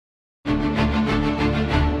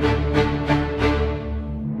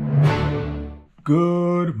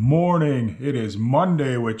Good morning. It is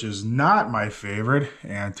Monday, which is not my favorite.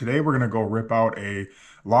 And today we're going to go rip out a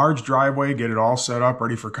large driveway, get it all set up,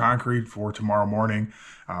 ready for concrete for tomorrow morning.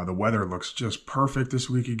 The weather looks just perfect this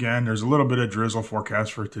week again. There's a little bit of drizzle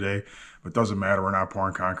forecast for today, but doesn't matter. We're not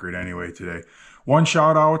pouring concrete anyway today. One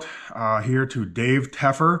shout out here to Dave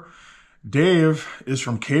Teffer. Dave is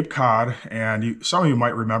from Cape Cod, and some of you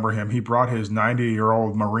might remember him. He brought his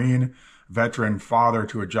 90-year-old Marine veteran father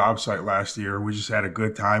to a job site last year. We just had a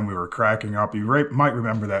good time. We were cracking up. You might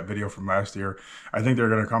remember that video from last year. I think they're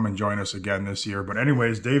going to come and join us again this year. But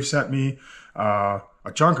anyways, Dave sent me a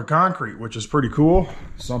chunk of concrete, which is pretty cool,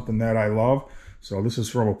 something that I love. So this is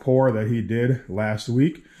from a pour that he did last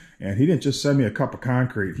week. And he didn't just send me a cup of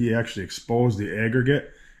concrete. He actually exposed the aggregate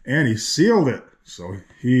and he sealed it. So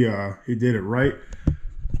he did it right.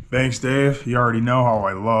 Thanks, Dave. You already know how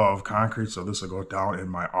I love concrete, so this will go down in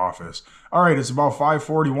my office. All right, it's about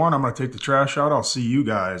 5:41. I'm going to take the trash out. I'll see you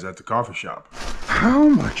guys at the coffee shop. How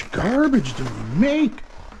much garbage do we make?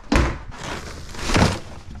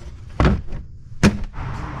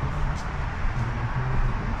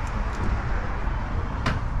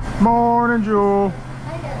 Morning, Jewel.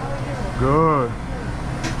 Hi there, how are you?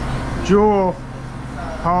 Good. Jewel,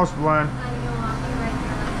 house blend.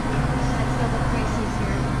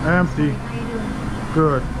 Empty. How you doing?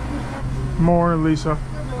 Good. Morning, Lisa.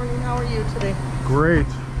 Good morning. How are you today? Great.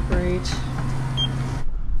 Great.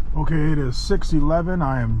 Okay, it is 6:11.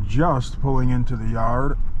 I am just pulling into the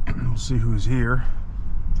yard. We'll see who's here.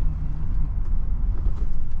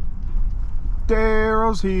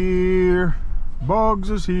 Daryl's here. Bugs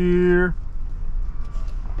is here.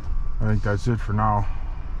 I think that's it for now.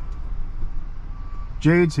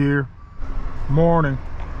 Jade's here. Morning.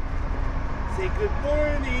 Say good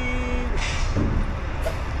morning.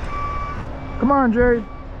 Come on, Jade.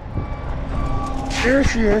 There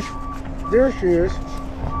she is. There she is.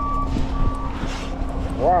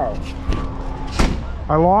 Wow.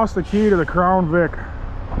 I lost the key to the Crown Vic.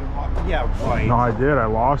 Yeah, right. No, I did. I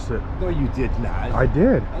lost it. No, you did not. I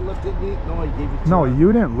did. I left it. No, I gave it to No, her.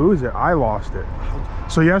 you didn't lose it. I lost it.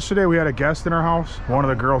 So yesterday we had a guest in our house, one of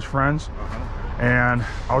the girls' friends. And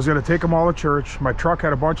I was gonna take them all to church. My truck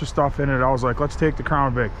had a bunch of stuff in it. I was like, let's take the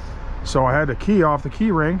Crown Vic. So I had the key off the key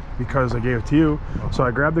ring because I gave it to you. So I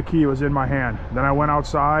grabbed the key, it was in my hand. Then I went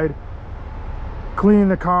outside, cleaned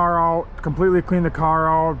the car out, completely cleaned the car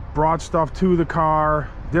out, brought stuff to the car,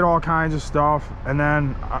 did all kinds of stuff. And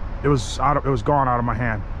then it was gone out of my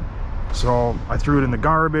hand. So I threw it in the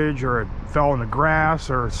garbage, or it fell in the grass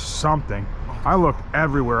or something. I looked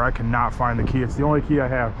everywhere. I cannot find the key. It's the only key I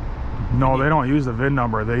have. No, they don't use the VIN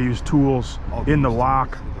number. They use tools in the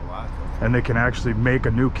lock, and they can actually make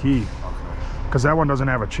a new key, because that one doesn't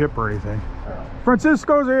have a chip or anything.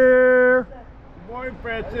 Francisco's here. Good morning,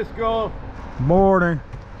 Francisco. Morning.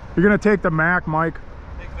 You're gonna take the Mac, Mike?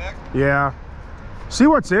 Take back? Yeah. See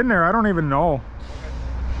what's in there. I don't even know.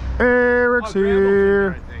 Eric's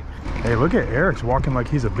here. Hey, look at Eric's walking like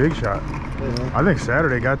he's a big shot. Yeah. I think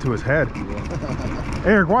Saturday got to his head.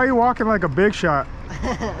 Eric, why are you walking like a big shot?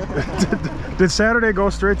 Did Saturday go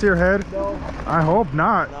straight to your head? No. I hope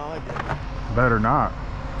not. No, I didn't. Better not.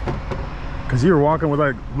 Because you were walking with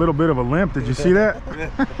like a little bit of a limp. Did you see that?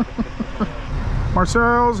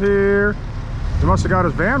 Marcel's here. He must have got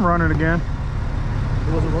his van running again.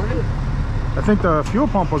 It wasn't running? I think the fuel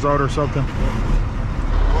pump was out or something.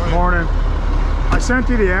 Morning. I sent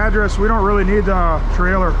you the address. We don't really need the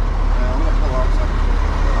trailer. Yeah, I'm gonna pull outside.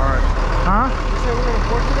 All right. Huh? You said we're gonna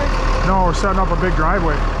pour today? No, we're setting up a big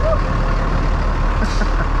driveway.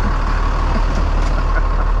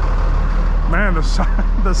 Man,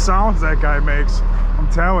 the sounds that guy makes, I'm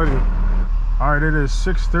telling you. All right, it is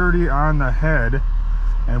 6:30 on the head,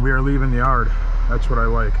 and we are leaving the yard. That's what I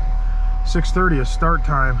like. 6:30 is start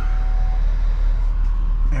time,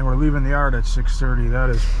 and we're leaving the yard at 6:30. That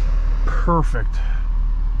is perfect.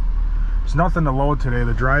 There's nothing to load today.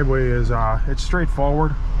 The driveway is it's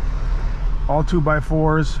straightforward. All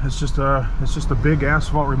 2x4s. It's just a big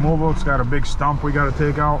asphalt removal. It's got a big stump we got to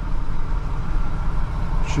take out.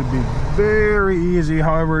 Should be very easy.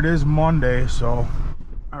 However, it is Monday, so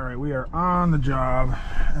all right, we are on the job,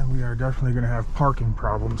 and we are definitely going to have parking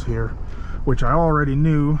problems here, which I already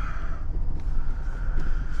knew,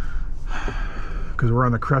 because we're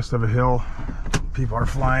on the crest of a hill. People are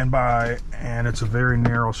flying by, and it's a very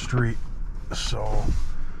narrow street, so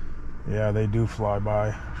yeah, they do fly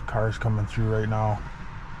by. Cars coming through right now.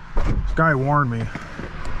 This guy warned me,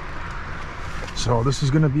 so this is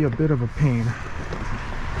going to be a bit of a pain,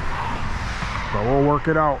 but we'll work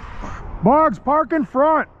it out. Bugs, park in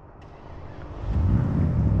front.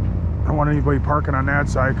 don't want anybody parking on that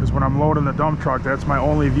side because when I'm loading the dump truck, that's my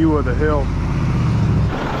only view of the hill.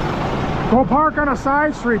 Go park on a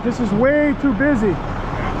side street. This is way too busy.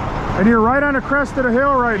 And you're right on the crest of the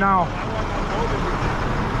hill right now.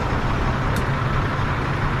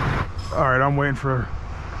 All right, I'm waiting for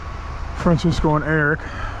Francisco and Eric.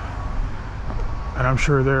 And I'm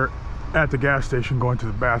sure they're at the gas station going to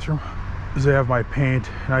the bathroom. They have my paint,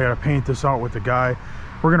 and I gotta paint this out with the guy.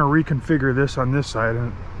 We're gonna reconfigure this on this side,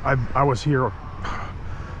 and I was here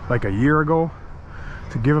like a year ago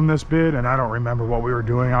to give him this bid, and I don't remember what we were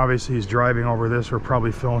doing. Obviously he's driving over this. We're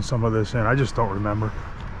probably filling some of this in. I just don't remember.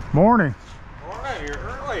 Morning. Morning, you're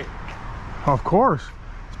early. Of course,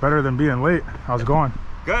 it's better than being late. How's it going?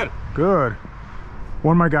 Good. Good.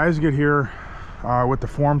 When my guys get here with the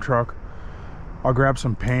form truck, I'll grab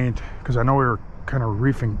some paint because I know we were kind of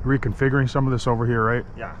reconfiguring some of this over here, right?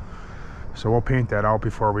 Yeah. So we'll paint that out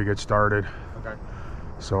before we get started. Okay.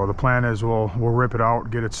 So the plan is we'll rip it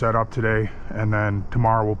out, get it set up today, and then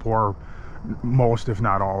tomorrow we'll pour most, if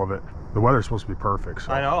not all of it. The weather's supposed to be perfect.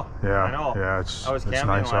 So. I know. Yeah. I know. Yeah, I was camping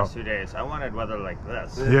nice the last out. 2 days. I wanted weather like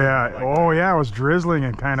this. Yeah. Like Oh yeah, it was drizzling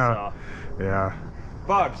and kind of. So, Yeah.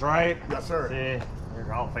 Bugs, right? Yes, sir. See,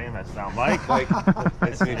 you're all famous now, Mike. Mike,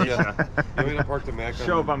 nice to meet you. You mean to park the Mac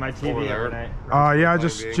Show up on my TV every night. Yeah,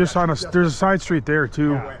 just on there's a side street there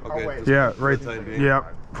too. Yeah. Okay. Yeah, right. For the time being. Yeah,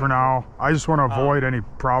 for now. I just want to avoid any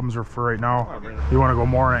problems for right now. You want to go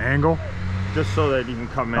more on an angle? Just so that you can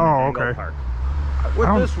come in Oh, and angle okay. park. With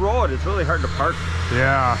this road, it's really hard to park.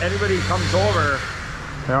 Yeah. Anybody comes over.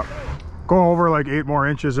 Yep. Go over like 8 more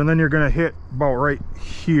inches, and then you're gonna hit about right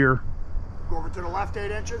here. Go over to the left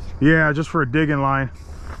 8 inches. Yeah, just for a digging line.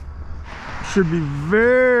 Should be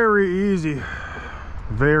very easy.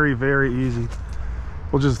 Very, very easy.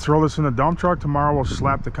 We'll just throw this in the dump truck. Tomorrow we'll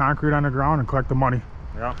slap the concrete on the ground and collect the money.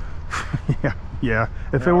 Yeah. Yeah.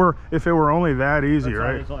 If it were only that easy,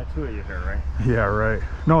 right? There's only 2 of you here, right? Yeah, right.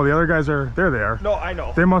 No, the other guys are there. They are. No, I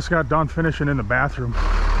know. They must got done finishing in the bathroom.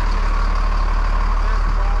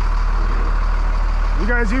 You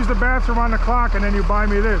guys use the bathroom on the clock and then you buy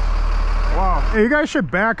me this. Wow. Hey, you guys should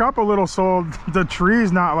back up a little so the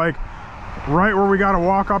tree's not like right where we got to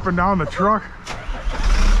walk up and down the truck.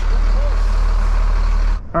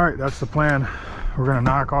 All right, that's the plan. We're gonna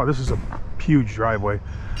knock off. This is a huge driveway.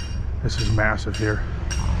 This is massive here.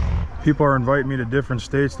 People are inviting me to different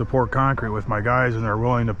states to pour concrete with my guys, and they're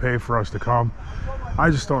willing to pay for us to come. I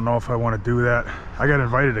just don't know if I want to do that. I got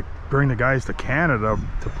invited to bring the guys to Canada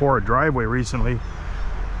to pour a driveway recently.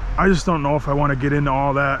 I just don't know if I want to get into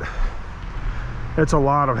all that. It's a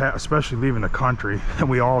lot of, especially leaving the country, and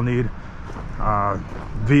we all need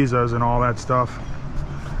visas and all that stuff,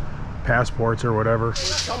 passports or whatever.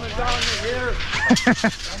 Coming down to here.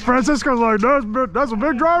 Francisco's like, that's a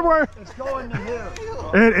big driveway. It's going to here.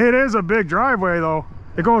 It is a big driveway though.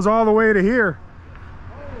 It goes all the way to here.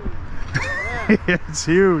 It's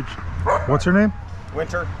huge. What's her name?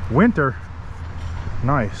 Winter. Winter.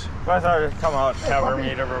 Nice. I thought I'd come out and have her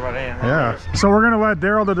meet everybody. And Yeah. So we're gonna let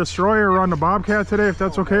Daryl the Destroyer run the Bobcat today, if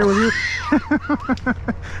that's okay with you.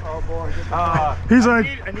 Oh boy. He's I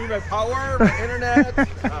like, need my power, my internet.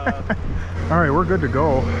 all right, we're good to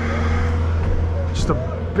go. Just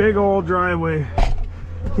a big old driveway.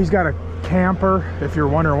 He's got a camper. If you're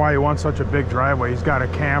wondering why he wants such a big driveway, he's got a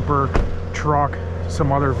camper, truck,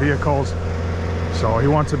 some other vehicles. So he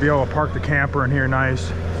wants to be able to park the camper in here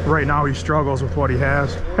nice. Right now he struggles with what he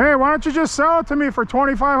has. Hey, why don't you just sell it to me for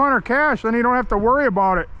 $2,500 cash? Then you don't have to worry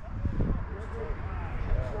about it.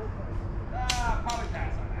 Probably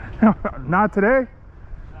pass on that. Not today?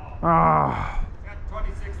 No. Ah. Got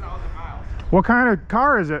 26,000 miles. What kind of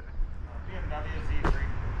car is it? BMW Z3.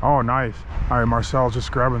 Oh, nice. All right, Marcel's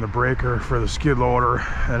just grabbing the breaker for the skid loader,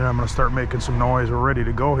 and then I'm gonna start making some noise. We're ready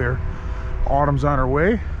to go here. Autumn's on her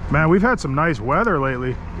way. Man, we've had some nice weather lately.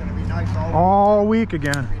 It's gonna be nice All week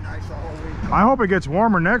again. Be nice all week. I hope it gets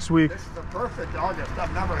warmer next week. This is the perfect August.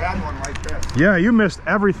 I've never had one like this. Yeah, you missed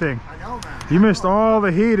everything. I know, man. You missed all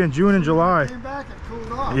the heat in June and July. Came back and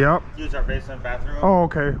cooled off. Yep. Use our basement bathroom. Oh,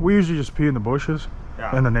 okay. We usually just pee in the bushes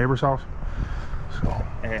Yeah. in the neighbor's house.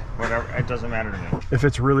 Hey, whatever. It doesn't matter to me. If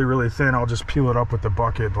it's really, really thin, I'll just peel it up with the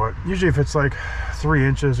bucket. But usually if it's like 3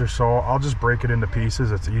 inches or so, I'll just break it into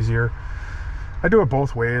pieces. It's easier. I do it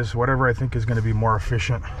both ways, whatever I think is going to be more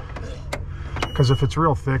efficient. Because if it's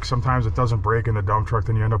real thick, sometimes it doesn't break in the dump truck,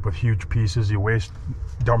 then you end up with huge pieces. You waste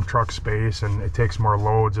dump truck space and it takes more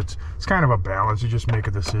loads. It's kind of a balance. You just make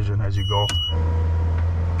a decision as you go.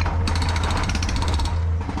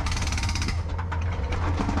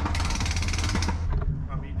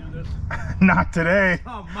 Want me to do this? Not today.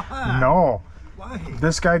 Oh, man. No. Why? Why?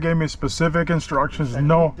 This guy gave me specific instructions. Said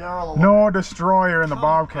No, leave Daryl no destroyer in the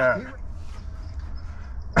Bobcat.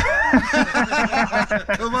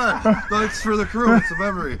 Come on. Thanks for the crew. It's a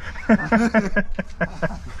memory.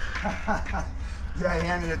 Yeah, he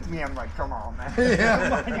handed it to me. I'm like, come on, man.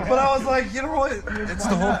 Yeah. But I was like, you know what? It's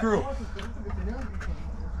the whole crew.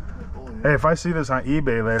 Hey, if I see this on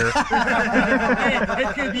eBay later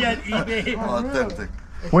It could be on eBay. Authentic.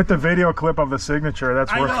 with the video clip of the signature,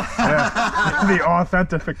 that's worth yeah, the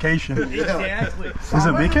authentication. Exactly. Is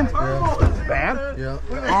it leaking? Bad? Yeah.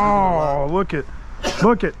 Oh, look it.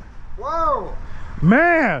 Whoa!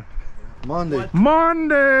 Man, Monday.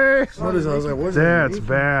 Monday. What is? I was like, what's That's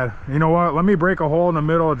bad. You know what? Let me break a hole in the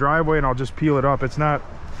middle of the driveway and I'll just peel it up. It's not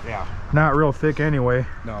real thick anyway.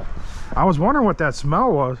 No. I was wondering what that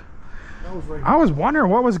smell was. I was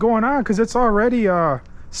wondering what was going on because it's already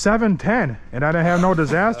 7:10 and I didn't have no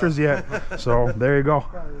disasters yet. So there you go.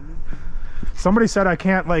 Somebody said I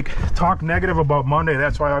can't like talk negative about Monday.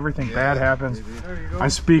 That's why everything bad happens. I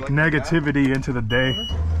speak negativity into the day.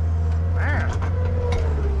 Man.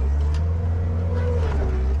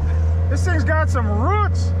 This thing's got some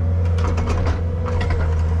roots.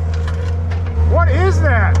 What is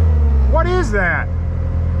that? What is that?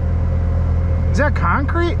 Is that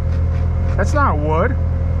concrete? That's not wood.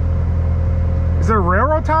 Is there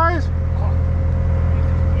railroad ties? I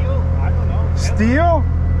don't know. Steel?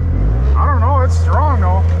 I don't know, it's strong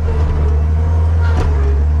though.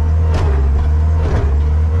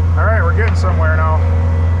 All right, we're getting somewhere now.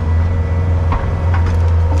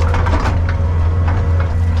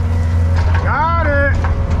 Got it.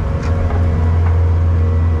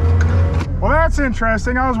 Well, that's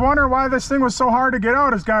interesting. I was wondering why this thing was so hard to get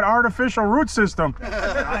out. It's got artificial root system.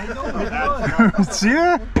 See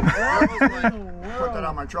it? Put that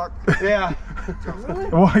on my truck. Yeah.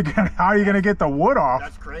 Well, how are you gonna get the wood off?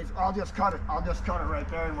 That's crazy. I'll just cut it. I'll just cut it right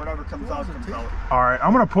there, and whatever comes out, comes out. All right,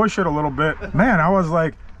 I'm gonna push it a little bit. Man, I was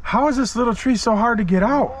like, how is this little tree so hard to get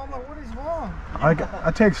out? What is wrong?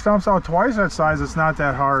 I take stumps out twice that size. It's not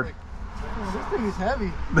that hard. This thing is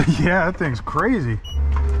heavy. Yeah, that thing's crazy.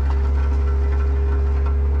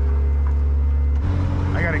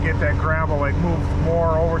 I gotta get that gravel like moved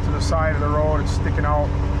more over to the side of the road. It's sticking out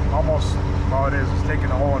almost, well it is, it's taking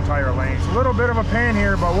the whole entire lane. It's a little bit of a pain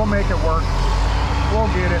here, but we'll make it work. We'll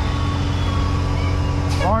get it.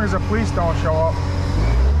 As long as the police don't show up.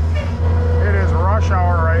 It is rush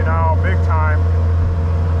hour right now, big time.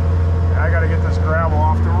 I gotta get this gravel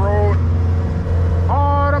off the road.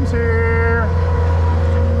 Autumn's here.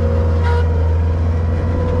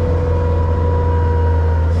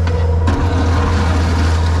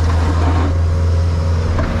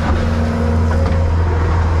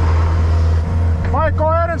 Mike, go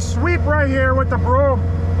ahead and sweep right here with the broom.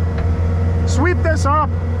 Sweep this up.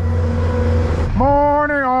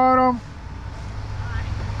 Morning, Autumn.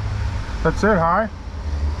 That's it, hi.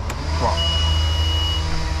 Well,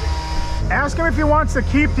 ask him if he wants to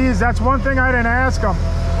keep these. That's one thing I didn't ask him.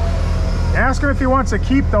 Ask him if he wants to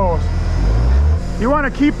keep those. You want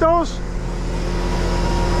to keep those?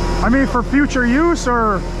 I mean, for future use,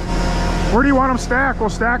 or where do you want them stacked? We'll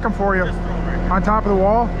stack them for you. On top of the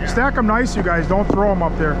wall? Yeah. Stack them nice, you guys. Don't throw them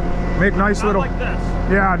up there. Make nice Not little... like this.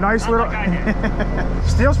 Yeah, nice Not little... like I did.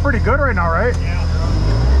 Steel's pretty good right now, right? Yeah.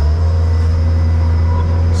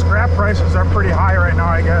 Scrap prices are pretty high right now,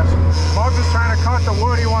 I guess. Bugs is trying to cut the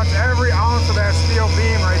wood. He wants every ounce of that steel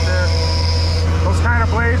beam right there. Those kind of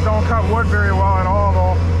blades don't cut wood very well at all,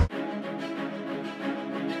 though.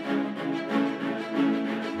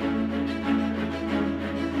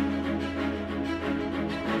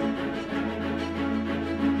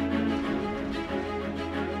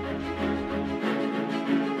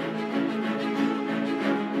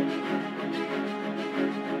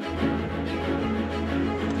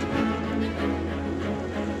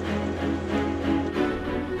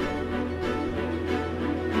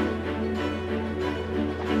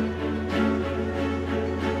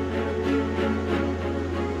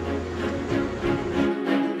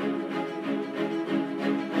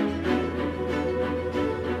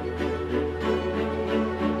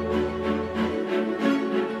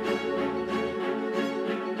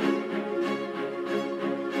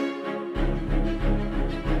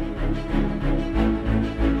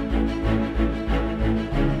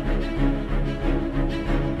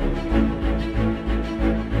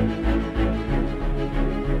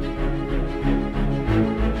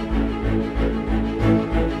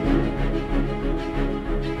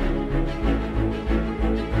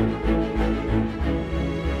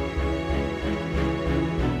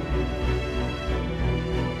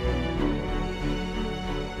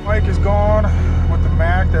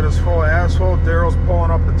 back that is full of asphalt. Daryl's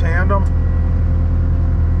pulling up the tandem.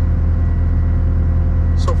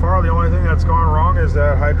 So far, the only thing that's gone wrong is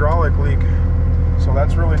that hydraulic leak. So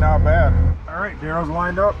that's really not bad. All right, Daryl's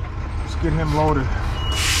lined up. Let's get him loaded.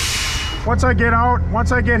 Once I get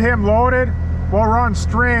him loaded, we'll run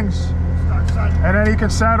strings. And then he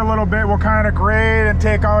can set a little bit. We'll kind of grade and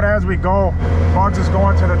take out as we go. Bugs is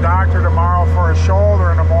going to the doctor tomorrow for his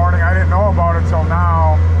shoulder in the morning. I didn't know about it till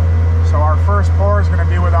now. So our first pour is going to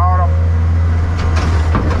be without him.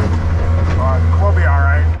 But we'll be all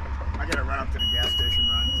right. I gotta run up to the gas station,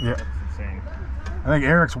 run. Yeah. That's insane. I think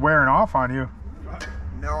Eric's wearing off on you.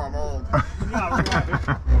 No, I'm old.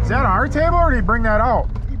 Is that our table or did he bring that out?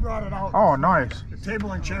 He brought it out. Oh, nice. The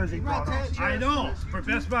table and chairs he brought out. I know. For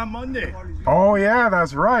Best Man Monday. Oh, yeah,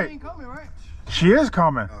 that's right. She is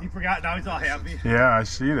coming. He forgot. Now he's all happy. Yeah, I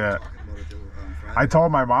see that. I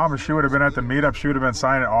told my mom if she would have been at the meetup, she would have been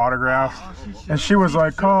signing autographs. And she was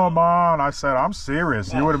like, come on. I said, I'm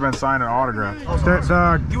serious. You would have been signing autographs.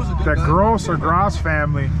 The Gross or Gross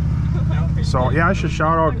family. So, yeah, I should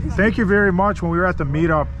shout out. Thank you very much. When we were at the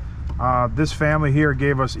meetup, this family here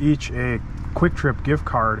gave us each a Quick Trip gift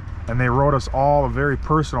card. And they wrote us all a very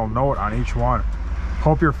personal note on each one.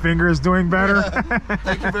 Hope your finger is doing better.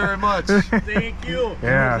 Thank you very much. Thank you.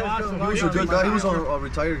 Yeah. He was a good guy. He was a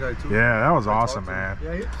retired guy too. Yeah, that was awesome, man.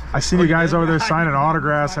 I seen you guys over there signing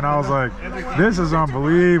autographs, and I was like, this is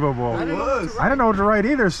unbelievable. I didn't know what to write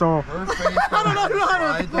either, so. Hey,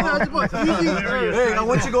 I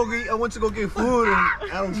went to go get food, and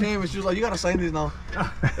Adam came, and she was like, "You gotta sign these now."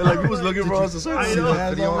 And like he was looking for us to sign.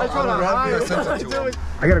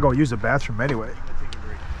 I gotta go use the bathroom anyway.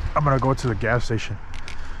 I'm gonna go to the gas station.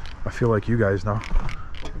 I feel like you guys know.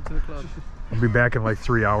 Welcome to the club. I'll be back in like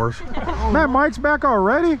 3 hours. Man, Mike's back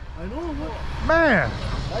already? I know. Man.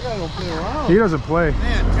 That guy don't play around. He doesn't play.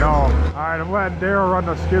 No. All right, I'm letting Daryl run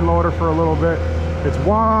the skid loader for a little bit. It's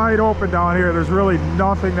wide open down here. There's really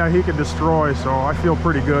nothing that he can destroy, so I feel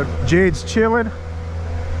pretty good. Jade's chilling.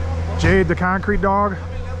 Jade, the concrete dog,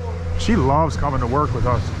 she loves coming to work with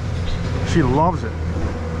us. She loves it.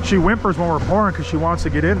 She whimpers when we're pouring because she wants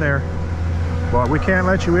to get in there, but we can't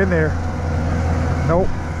let you in there. Nope.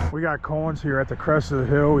 We got cones here at the crest of the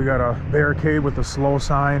hill. We got a barricade with the slow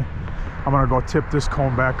sign. I'm gonna go tip this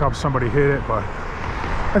cone back up. Somebody hit it, but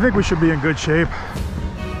I think we should be in good shape.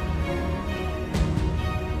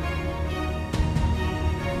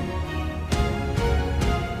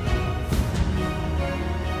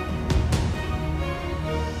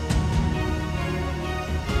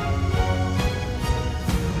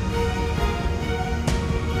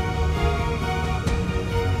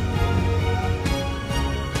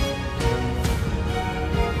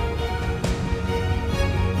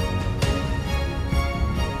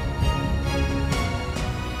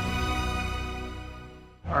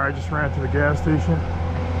 I just ran to the gas station.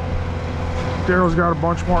 Daryl's got a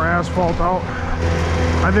bunch more asphalt out.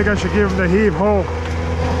 I think I should give him the heave-ho.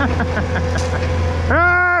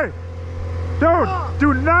 Hey! Dude,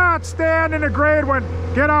 do not stand in the grade when...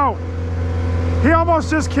 Get out. He almost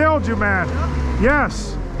just killed you, man.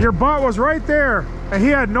 Yes. Your butt was right there, and he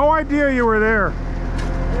had no idea you were there.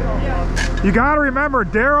 You got to remember,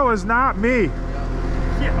 Daryl is not me.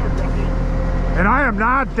 And I am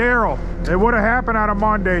not Daryl. It would have happened on a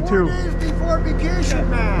Monday, too. 4 days before vacation,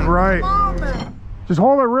 man. Right. Come on, man. Just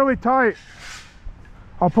hold it really tight.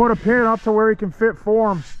 I'll put a pin up to where he can fit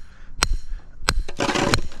forms. You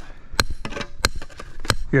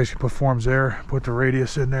guys can put forms there, put the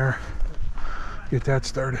radius in there, get that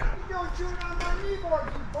started. You don't shoot on my kneeboard,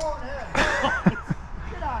 you bonehead.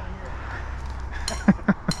 Get out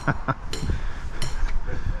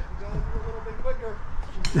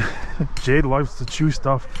of here. Jade likes to chew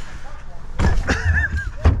stuff.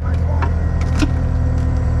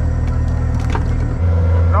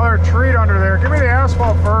 Another treat under there. Give me the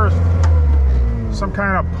asphalt first. Some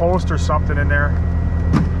kind of post or something in there.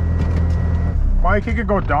 Mike, you can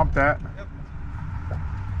go dump that. Yep.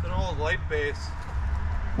 It's an old light base.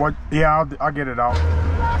 What? Yeah, I'll get it out.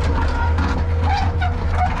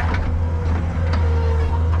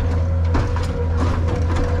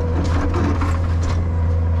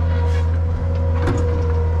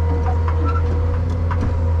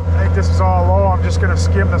 This is all low. I'm just going to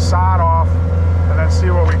skim the sod off and then see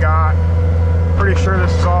what we got. Pretty sure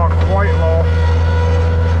this is all quite low.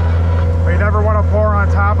 But you never want to pour on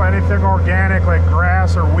top of anything organic like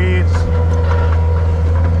grass or weeds,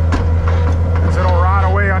 because it'll rot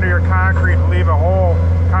away under your concrete and leave a hole.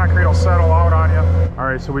 Concrete will settle out on you. All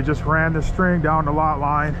right, so we just ran the string down the lot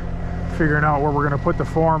line, figuring out where we're going to put the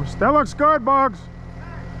forms. That looks good, Bugs.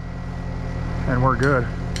 And we're good.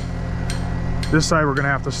 This side we're gonna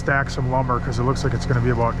have to stack some lumber because it looks like it's gonna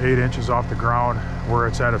be about 8 inches off the ground where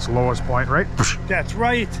it's at its lowest point, right? That's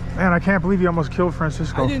right. Man, I can't believe you almost killed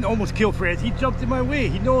Francisco. I didn't almost kill Franz. He jumped in my way.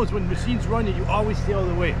 He knows when the machine's running, you always stay out of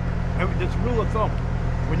the way. That's a rule of thumb.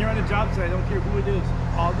 When you're on a job site, I don't care who it is,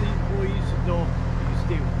 all the employees know you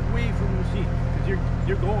stay away from the machine because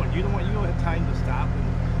you're going. You don't have time to stop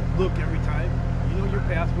and look every time. You know you're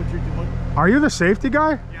past what you're doing. Are you the safety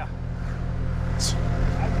guy? Yeah.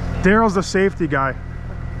 Daryl's the safety guy.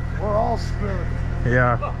 We're all spirit.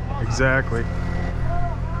 Yeah, exactly.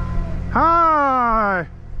 Hi!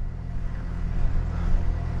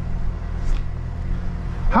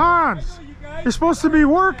 Hans! You're supposed to be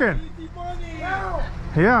working.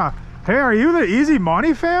 Yeah. Hey, are you the Easy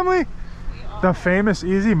Money family? The famous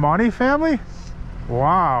Easy Money family?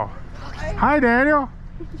 Wow. Hi, Daniel.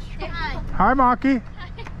 Hi, Maki.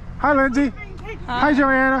 Hi, Lindsay. Hi,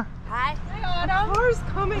 Joanna. Hi. Car's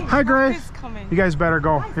coming. Hi, Grace. Coming. You guys better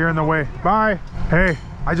go. You're in the way. Bye. Hey,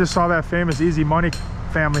 I just saw that famous Easy Money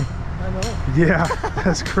family. I know. Yeah,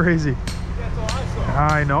 that's crazy. That's all I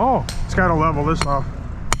saw. I know. It's got to level this off.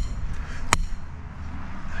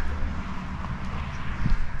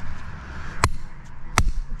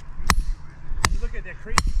 Look at that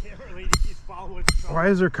crazy camera lady. She's following. Why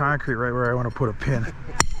is there concrete right where I want to put a pin?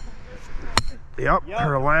 Yep,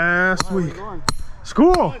 her last week.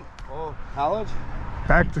 School. Oh, college?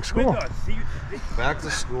 Back to school. Back to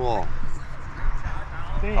school.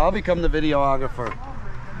 I'll become the videographer.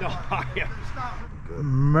 No,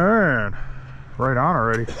 Man, right on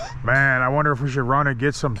already. Man, I wonder if we should run and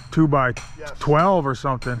get some 2x12 or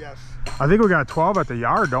something. Yes. I think we got 12 at the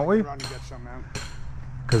yard, don't we? Run and get some, man.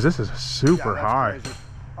 Because this is super Yeah, that's high. crazy.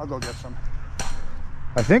 I'll go get some.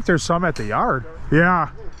 I think there's some at the yard. Yeah.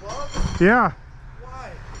 Yeah.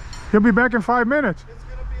 Why? He'll be back in 5 minutes. It's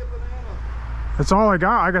gonna be a banana. That's all I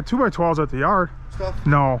got. I got 2x12s at the yard. Stuff.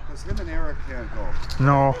 No, Because him and Eric can't go.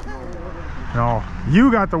 no, no.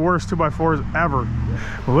 You got the worst 2x4s ever.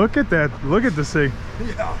 Look at that. Look at this thing.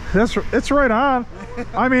 Yeah. It's right on.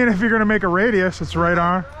 I mean, if you're gonna make a radius, it's right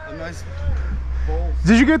on. A nice bowl.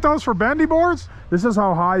 Did you get those for bendy boards? This is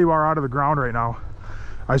how high you are out of the ground right now.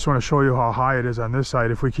 I just want to show you how high it is on this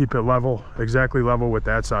side if we keep it level, exactly level with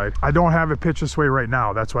that side. I don't have it pitched this way right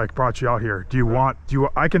now. That's why I brought you out here.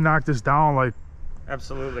 I can knock this down like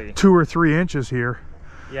Absolutely. 2 or 3 inches here,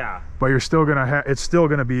 Yeah. but you're still gonna have, it's still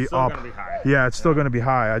gonna be Still up. gonna be high. Yeah, it's still gonna be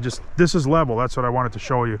high. This is level. That's what I wanted to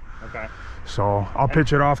show you. Okay. So I'll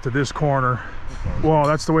pitch it off to this corner. Well,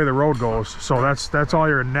 that's the way the road goes. So that's all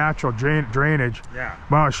your natural drainage. Yeah.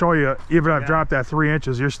 But I'll show you, even if I've Yeah. dropped that 3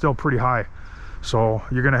 inches, you're still pretty high. So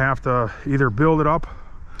you're gonna have to either build it up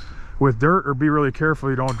with dirt or be really careful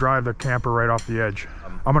you don't drive the camper right off the edge.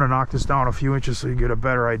 I'm gonna knock this down a few inches so you get a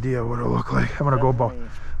better idea of what it'll look like. I'm gonna go about.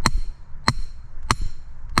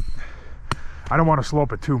 I don't want to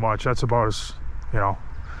slope it too much. That's about as, you know,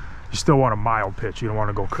 you still want a mild pitch. You don't want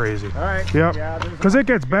to go crazy. All right. Yep. Yeah, there's Because it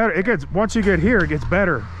gets better. Once you get here, it gets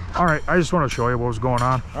better. All right, I just want to show you what was going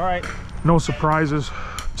on. All right. No surprises.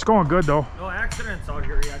 It's going good though. No accidents out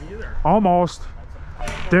here yet either. Almost.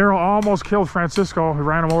 Daryl almost killed Francisco. He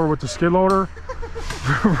ran him over with the skid loader.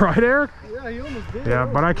 Right, Eric? Yeah, he almost did. Yeah,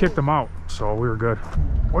 but I kicked him out, so we were good.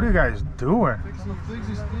 What are you guys doing?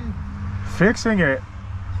 Fixing it?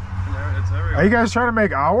 Are you guys trying to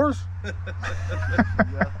make hours?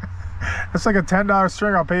 It's like a $10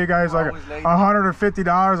 string. I'll pay you guys like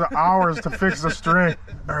 $150 an hour to fix the string.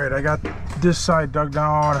 All right, I got this side dug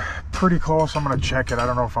down pretty close. I'm gonna check it. I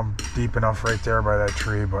don't know if I'm deep enough right there by that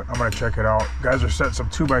tree, but I'm gonna check it out. Guys are setting some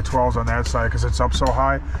 2x12s on that side because it's up so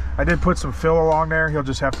high. I did put some fill along there. He'll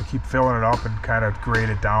just have to keep filling it up and kind of grade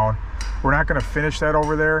it down. We're not gonna finish that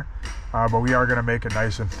over there, but we are gonna make it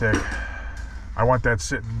nice and thick. I want that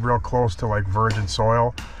sitting real close to like virgin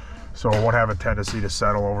soil, so it won't have a tendency to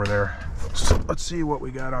settle over there. So let's see what we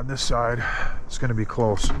got on this side. It's gonna be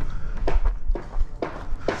close.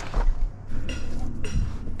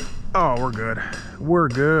 Oh, we're good. We're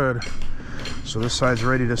good. So this side's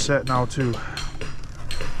ready to set now too.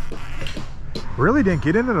 Really didn't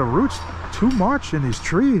get into the roots too much in these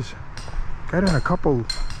trees. Got in a couple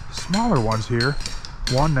smaller ones here.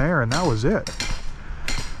 One there, and that was it.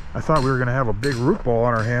 I thought we were gonna have a big root ball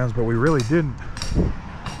on our hands, but we really didn't.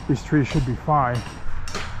 These trees should be fine.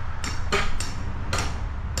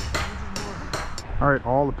 All right,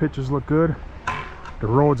 all the pitches look good. The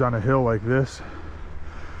road's on a hill like this.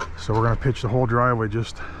 So we're gonna pitch the whole driveway,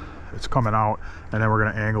 it's coming out, and then we're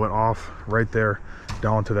gonna angle it off right there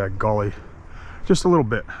down to that gully. Just a little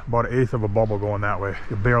bit, about 1/8 of a bubble going that way.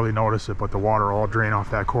 You'll barely notice it, but the water will all drain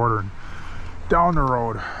off that quarter and down the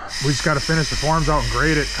road. We just gotta finish the forms out and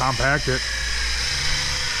grade it, compact it,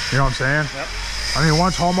 You know what I'm saying? Yep. I mean,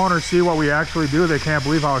 once homeowners see what we actually do, they can't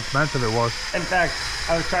believe how expensive it was. In fact,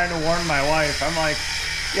 I was trying to warn my wife. I'm like,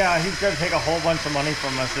 yeah, he's going to take a whole bunch of money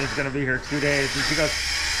from us and he's going to be here 2 days. And she goes,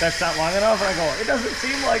 that's not long enough. And I go, it doesn't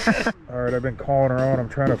seem like it. All right, I've been calling around. I'm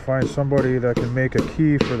trying to find somebody that can make a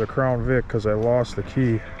key for the Crown Vic because I lost the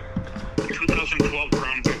key. 2012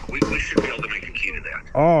 Crown Vic. We should be able to make a key to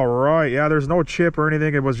that. All right. Yeah, there's no chip or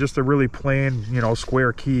anything. It was just a really plain, you know,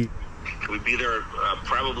 square key. Can we be there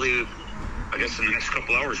probably, I guess in the next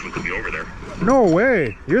couple hours we could be over there. No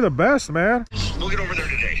way. You're the best, man. We'll get over there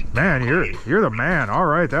today. Man, you're the man. All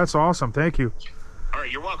right, that's awesome. Thank you. All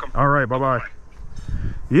right, you're welcome. All right, bye-bye.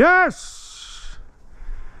 Yes!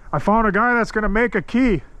 I found a guy that's going to make a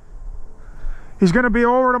key. He's going to be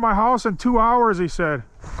over to my house in 2 hours, he said.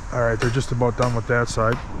 All right, they're just about done with that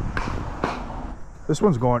side. This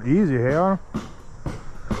one's going easy, hey, Anna?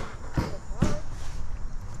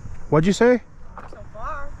 What'd you say? So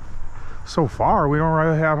far. So far, we don't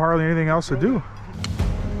really have hardly anything else to do.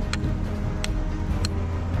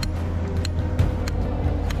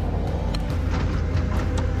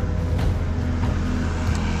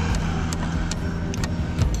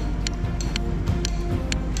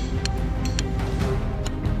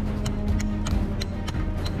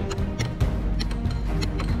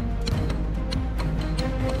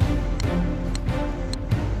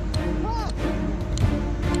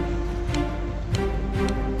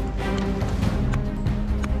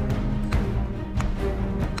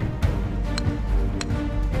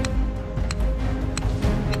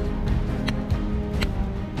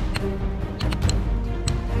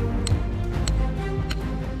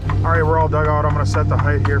 All right, we're all dug out. I'm gonna set the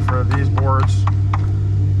height here for these boards.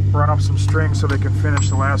 Run up some strings so they can finish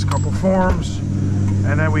the last couple forms.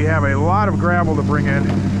 And then we have a lot of gravel to bring in.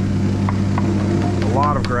 A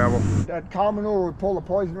lot of gravel. That cow manure would pull the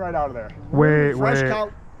poison right out of there. Wait, Fresh wait.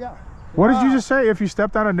 cow, yeah. What did you just say? If you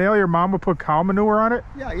stepped on a nail, your mom would put cow manure on it?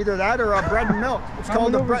 Yeah, either that or bread and milk. It's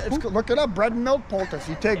called the bread. Look it up, bread and milk poultice.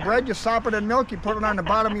 You take bread, you sop it in milk, you put it on the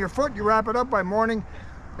bottom of your foot, you wrap it up by morning.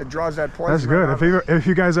 It draws that poison. That's good. right If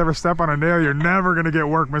you guys ever step on a nail, you're never gonna get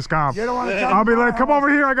work, Miss Comp. You don't want to I'll be like, come over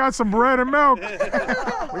here. I got some bread and milk.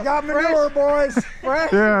 We got manure, boys.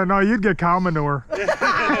 Fresh. Yeah, no, you'd get cow manure.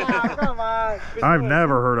 Come on. I've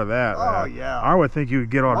never heard of that. Oh, man. yeah. I would think you'd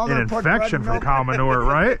get an Mother put bread infection and from milk. cow manure,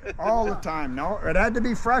 right? All the time. No, it had to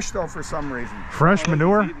be fresh though for some reason. Fresh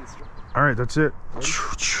manure. All right, that's it.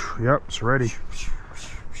 Yep, it's ready.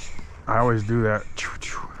 I always do that.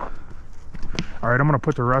 All right, I'm gonna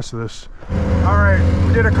put the rest of this. All right,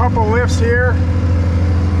 we did a couple lifts here.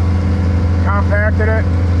 Compacted it.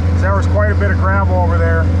 There was quite a bit of gravel over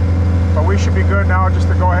there, but we should be good now just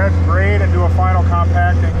to go ahead and grade and do a final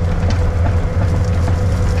compacting.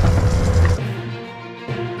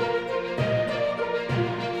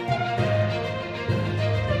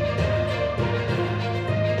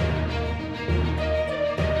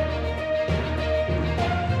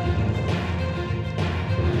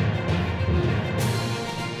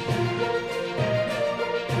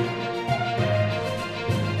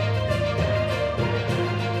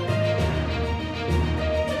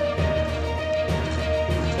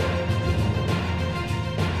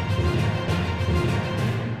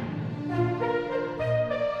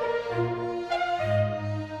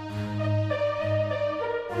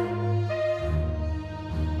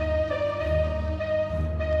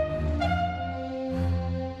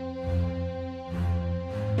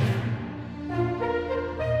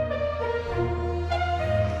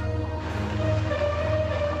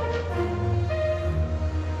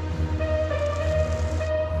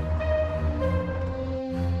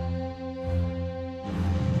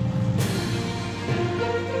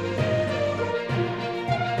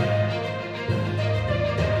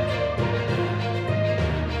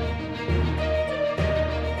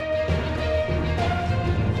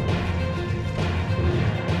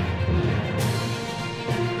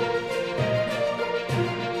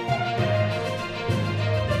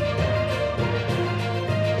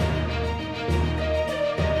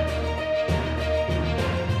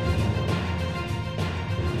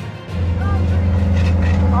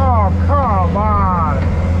 Come on.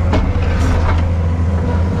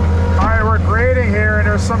 All right, we're grading here and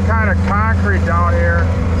there's some kind of concrete down here.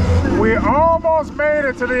 We almost made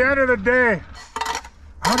it to the end of the day.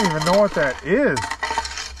 I don't even know what that is.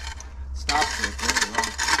 Stop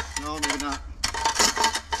it. No, maybe not.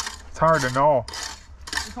 It's hard to know.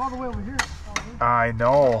 It's all the way over here. I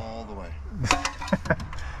know. All the way.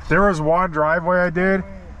 There was one driveway I did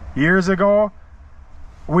years ago.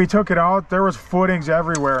 We took it out. There was footings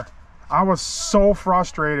everywhere. I was so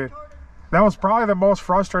frustrated. That was probably the most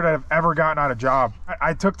frustrated I've ever gotten on a job.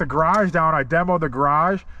 I took the garage down, I demoed the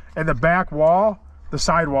garage, and the back wall, the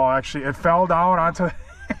side wall actually, it fell down onto,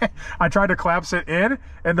 I tried to collapse it in,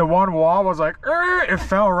 and the one wall was like, it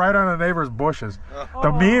fell right on the neighbor's bushes.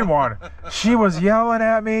 The mean one. She was yelling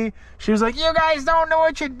at me. She was like, you guys don't know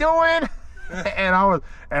what you're doing. And I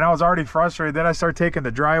was already frustrated. Then I started taking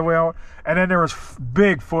the driveway out, and then there was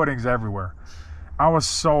big footings everywhere. I was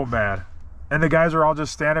so mad. And the guys were all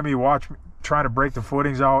just standing me, trying to break the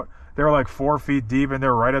footings out. They were like 4 feet deep, and they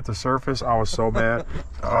were right at the surface. I was so mad.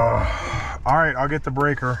 All right, I'll get the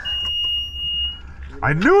breaker.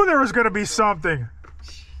 I knew there was going to be something.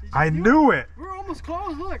 I knew it. We're almost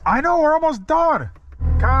close, look. I know, we're almost done.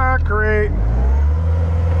 Concrete.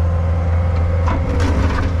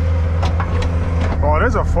 Well, it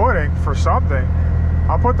is a footing for something.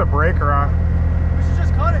 I'll put the breaker on. We should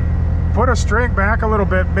just cut it. Put a string back a little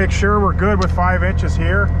bit, make sure we're good with 5 inches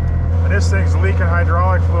here. And this thing's leaking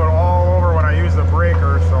hydraulic fluid all over when I use the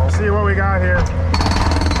breaker, so see what we got here.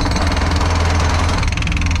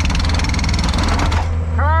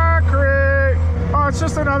 Concrete! Oh, it's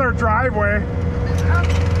just another driveway.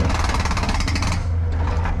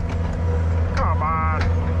 Come on.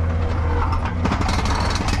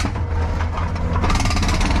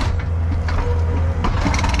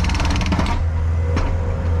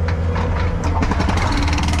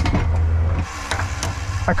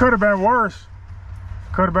 That could have been worse.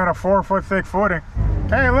 Could have been a 4 foot thick footing.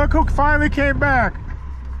 Hey, look who finally came back.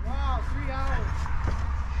 Wow, 3 hours.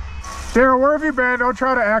 Daryl, where have you been? Don't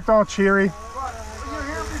try to act all cheery. What? You're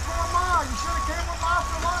here before Ma. You should have came with Ma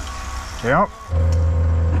for lunch. Yep.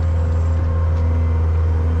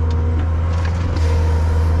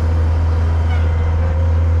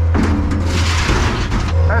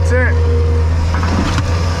 That's it.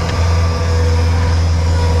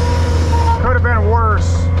 Could have been worse.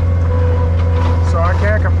 So I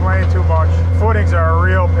can't complain too much. Footings are a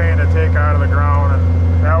real pain to take out of the ground,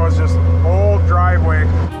 and that was just old driveway.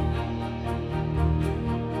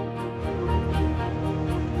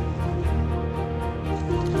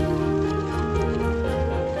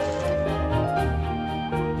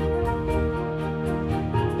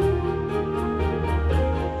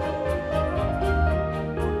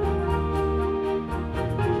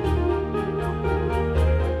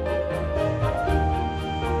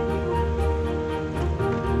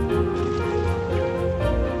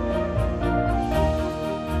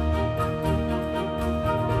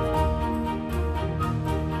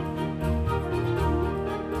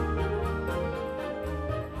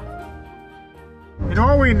 You know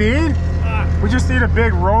what we need? We just need a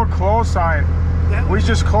big road close sign. We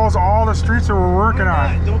just close all the streets that we're working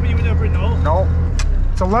on. Nobody would ever know. Nope.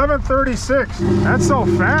 It's 11:36. That's so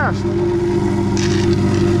fast.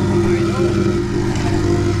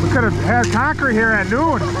 We could have had concrete here at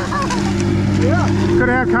noon. Yeah. Could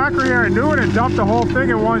have had concrete here at noon and dumped the whole thing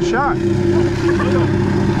in one shot.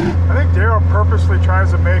 I think Daryl purposely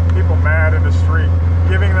tries to make people mad in the street,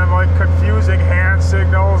 giving them like confusing hand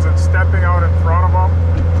signals and stepping out in front of them.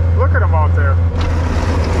 Look at him out there.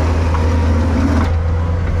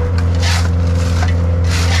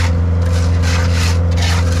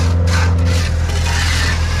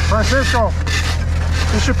 Francisco,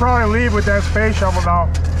 you should probably leave with that space shovel now.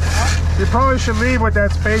 You probably should leave with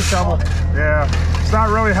that space shovel. Yeah, it's not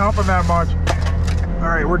really helping that much. All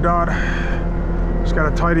right, we're done. Just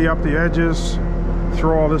gotta tidy up the edges,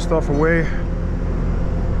 throw all this stuff away.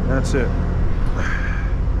 That's it.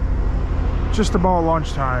 Just about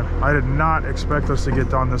lunchtime. I did not expect us to get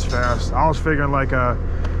done this fast. I was figuring like a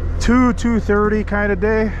 2:30 kind of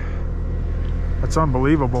day. That's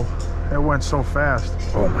unbelievable. It went so fast.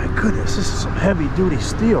 Oh my goodness, this is some heavy duty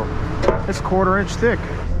steel. It's 1/4 inch thick.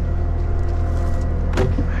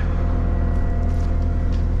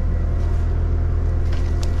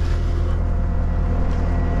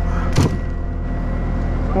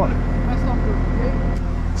 What?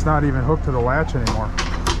 It's not even hooked to the latch anymore.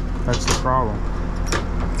 That's the problem.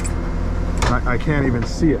 I can't even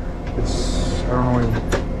see it. It's, I don't know,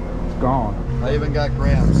 it's gone. I even got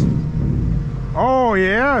grams. Oh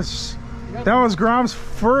yes, that was Grom's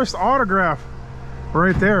first autograph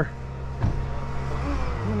right there.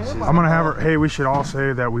 I'm gonna have her, hey, we should all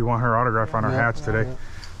say that we want her autograph on our hats today.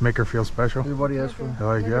 Make her feel special. Everybody has one.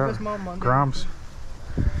 Like, yeah, Grom's.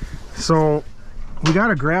 So we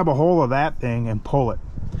gotta grab a hold of that thing and pull it,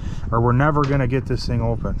 or we're never gonna get this thing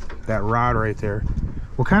open. That rod right there.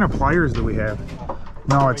 What kind of pliers do we have?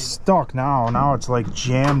 No, it's stuck now. Now it's like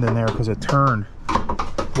jammed in there because it turned.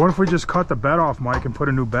 What if we just cut the bed off, Mike, and put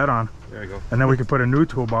a new bed on? There you go. And then we can put a new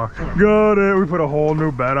toolbox. Got it. We put a whole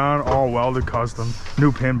new bed on, all welded custom,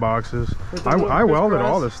 new pin boxes. I welded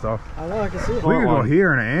all this stuff. I know, I can see it. If we could go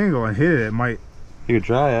here in an angle and hit it, it might. You could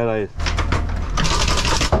try it.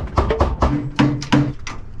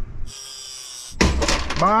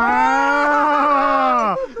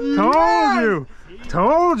 Ah!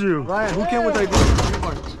 Told you. Ryan, who came with that glue?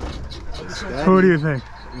 Who do you think?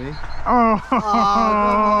 Me. Oh,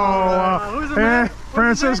 hey,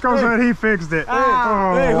 Francisco said he fixed it.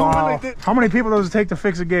 Hey, who Wow. really did? How many people does it take to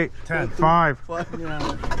fix a gate? 10. 5.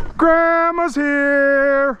 Yeah. Grandma's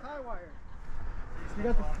here.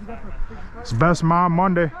 It's best mom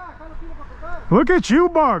Monday. Look at you,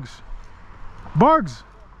 Bugs. Bugs,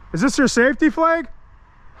 is this your safety flag?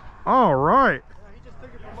 All right.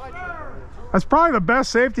 That's probably the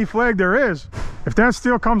best safety flag there is. If that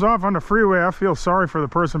steel comes off on the freeway, I feel sorry for the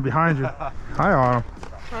person behind you. Hi, Autumn.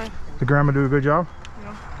 Hi. Did Grandma do a good job?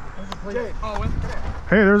 Yeah.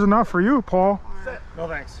 Hey, there's enough for you, Paul. No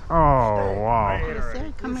thanks. Oh, wow.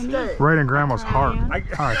 Right in Grandma's heart.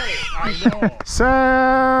 Hi. I know.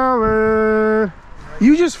 Salad.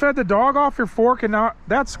 You just fed the dog off your fork and now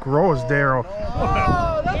that's gross, Daryl.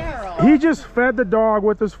 He just fed the dog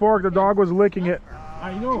with his fork. The dog was licking it.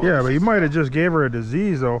 I know. Yeah, but you might have just gave her a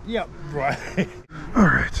disease though. Yep. Right. All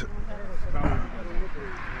right.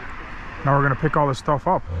 Now we're gonna pick all this stuff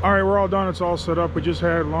up. All right, we're all done. It's all set up. We just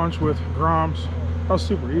had lunch with Groms. That was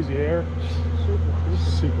super easy here.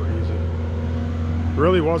 Super easy.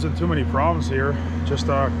 Really wasn't too many problems here. Just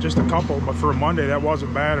a couple, but for a Monday, that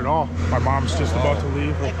wasn't bad at all. My mom's just about to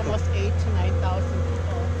leave. Like almost 8,000 to 9,000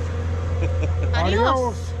 people.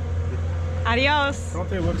 Adios. Adios. Don't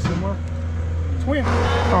they look similar? Twin.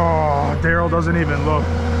 Oh, Daryl doesn't even look.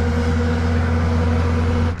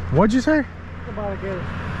 What'd you say? I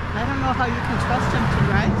don't know how you can trust him to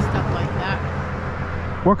drive stuff like that.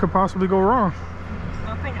 What could possibly go wrong?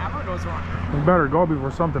 Nothing ever goes wrong. We better go before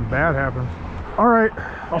something bad happens. All right,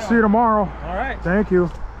 I'll see you tomorrow. All right. Thank you.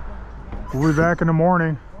 We'll be back in the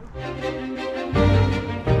morning.